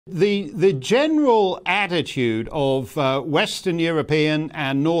The general attitude of Western European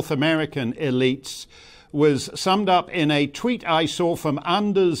and North American elites was summed up in a tweet I saw from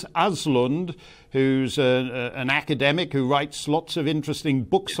Anders Aslund, who's an academic who writes lots of interesting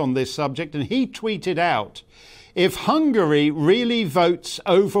books on this subject, and he tweeted out, "If Hungary really votes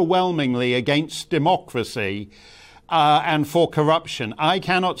overwhelmingly against democracy and for corruption, I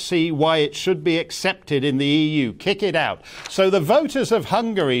cannot see why it should be accepted in the EU. Kick it out." So the voters of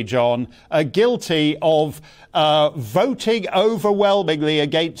Hungary, John, are guilty of voting overwhelmingly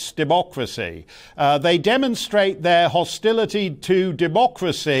against democracy. They demonstrate their hostility to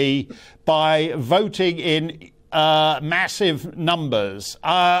democracy by voting in massive numbers.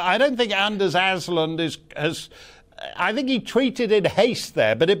 I don't think Anders Aslund has... I think he tweeted in haste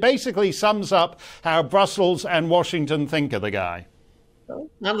there, but it basically sums up how Brussels and Washington think of the guy.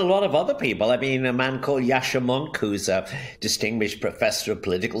 And a lot of other people. I mean, a man called Yasha Monk, who's a distinguished professor of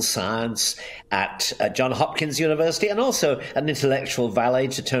political science at Johns Hopkins University, and also an intellectual valet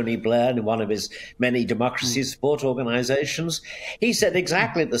to Tony Blair in one of his many democracy support organizations. He said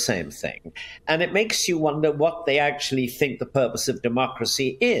exactly the same thing. And it makes you wonder what they actually think the purpose of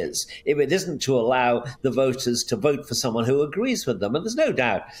democracy is, if it isn't to allow the voters to vote for someone who agrees with them. And there's no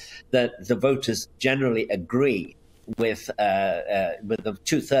doubt that the voters generally agree with the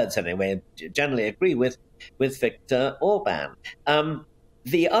 2/3 anyway, generally agree with Viktor Orbán.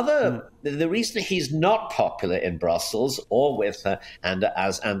 The reason he's not popular in Brussels or with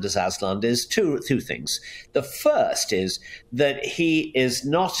as Anders Aslund is two things. The first is that he is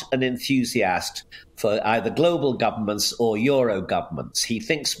not an enthusiast for either global governments or Euro governments. He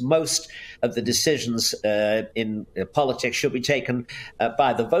thinks most of the decisions in politics should be taken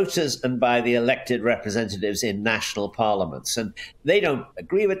by the voters and by the elected representatives in national parliaments. And they don't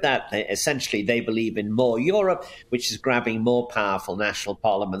agree with that. Essentially, they believe in more Europe, which is grabbing more powerful national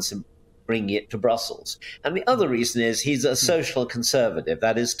parliaments and bringing it to Brussels. And the other reason is he's a social conservative.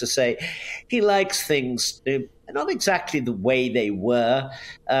 That is to say, he likes things not exactly the way they were,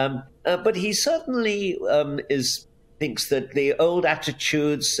 but he certainly thinks that the old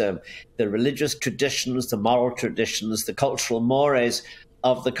attitudes, the religious traditions, the moral traditions, the cultural mores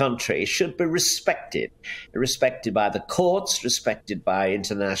of the country should be respected by the courts, respected by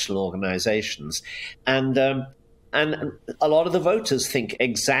international organizations. And a lot of the voters think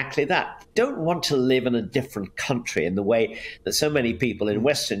exactly that. They don't want to live in a different country in the way that so many people in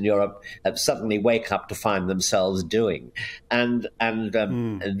Western Europe have suddenly wake up to find themselves doing. And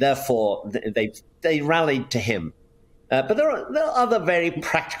therefore, they rallied to him. But there are other very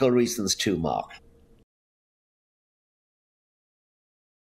practical reasons too, Mark.